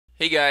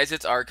Hey guys,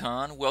 it's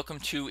Archon. Welcome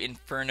to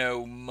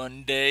Inferno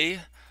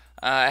Monday.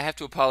 I have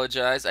to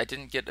apologize. I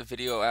didn't get a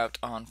video out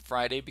on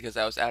Friday because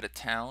I was out of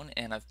town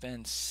and I've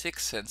been sick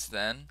since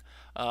then.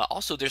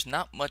 Also, there's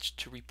not much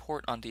to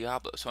report on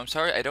Diablo, so I'm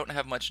sorry I don't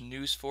have much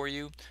news for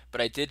you,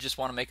 but I did just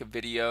want to make a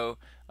video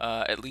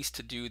at least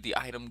to do the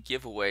item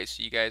giveaway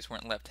so you guys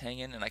weren't left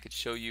hanging and I could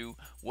show you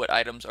what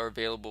items are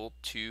available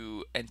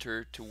to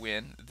enter to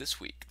win this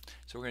week.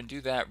 So we're going to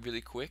do that really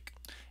quick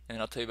and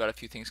then I'll tell you about a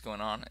few things going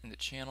on in the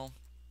channel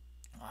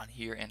on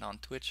here and on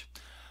Twitch.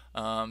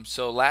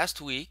 So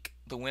last week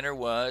the winner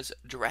was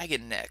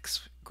Dragon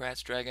Necks.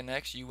 Congrats, Dragon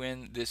Necks! You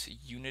win this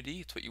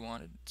Unity. It's what you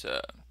wanted. It's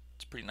a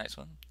pretty nice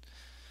one.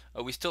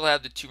 We still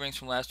have the two rings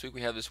from last week.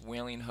 We have this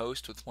Wailing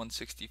Host with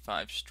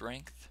 165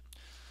 Strength.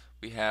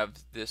 We have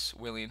this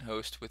Wailing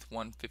Host with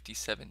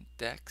 157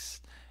 Dex.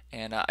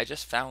 And I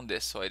just found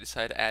this, so I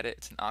decided to add it.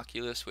 It's an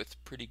Oculus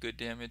with pretty good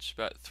damage,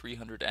 about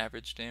 300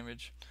 average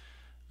damage.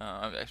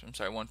 I'm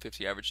sorry,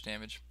 150 average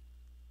damage.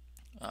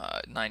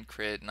 9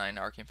 crit, 9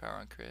 arcane power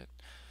on crit,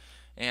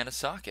 and a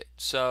socket.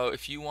 So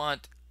if you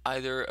want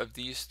either of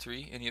these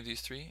three, any of these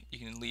three, you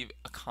can leave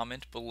a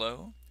comment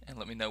below and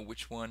let me know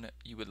which one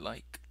you would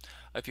like.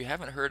 If you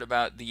haven't heard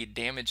about the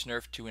damage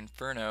nerf to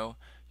Inferno,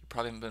 you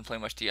probably haven't been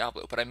playing much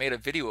Diablo, but I made a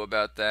video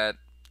about that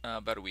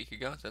about a week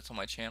ago. That's on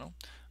my channel.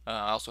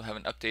 I also have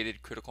an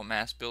updated critical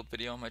mass build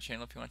video on my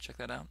channel if you want to check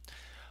that out.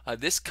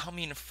 This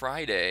coming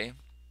Friday,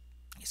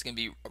 it's going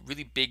to be a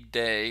really big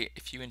day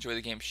if you enjoy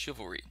the game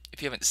Chivalry.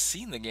 If you haven't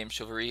seen the game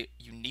Chivalry,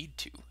 you need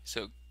to.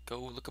 So go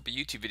look up a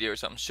YouTube video or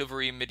something,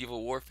 Chivalry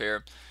Medieval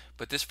Warfare.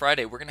 But this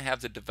Friday, we're going to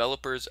have the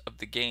developers of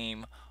the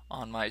game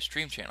on my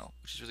stream channel,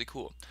 which is really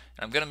cool.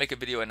 And I'm going to make a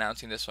video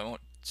announcing this, so I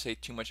won't say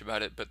too much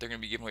about it, but they're going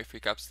to be giving away free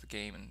copies of the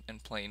game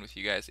and playing with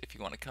you guys if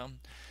you want to come.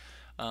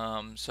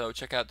 So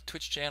check out the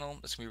Twitch channel.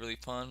 It's going to be really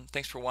fun.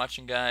 Thanks for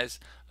watching, guys.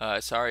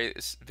 Sorry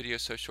this video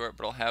is so short,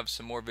 but I'll have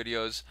some more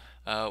videos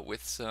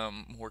with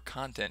some more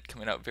content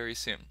coming out very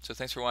soon. So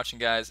thanks for watching,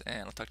 guys,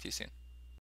 and I'll talk to you soon.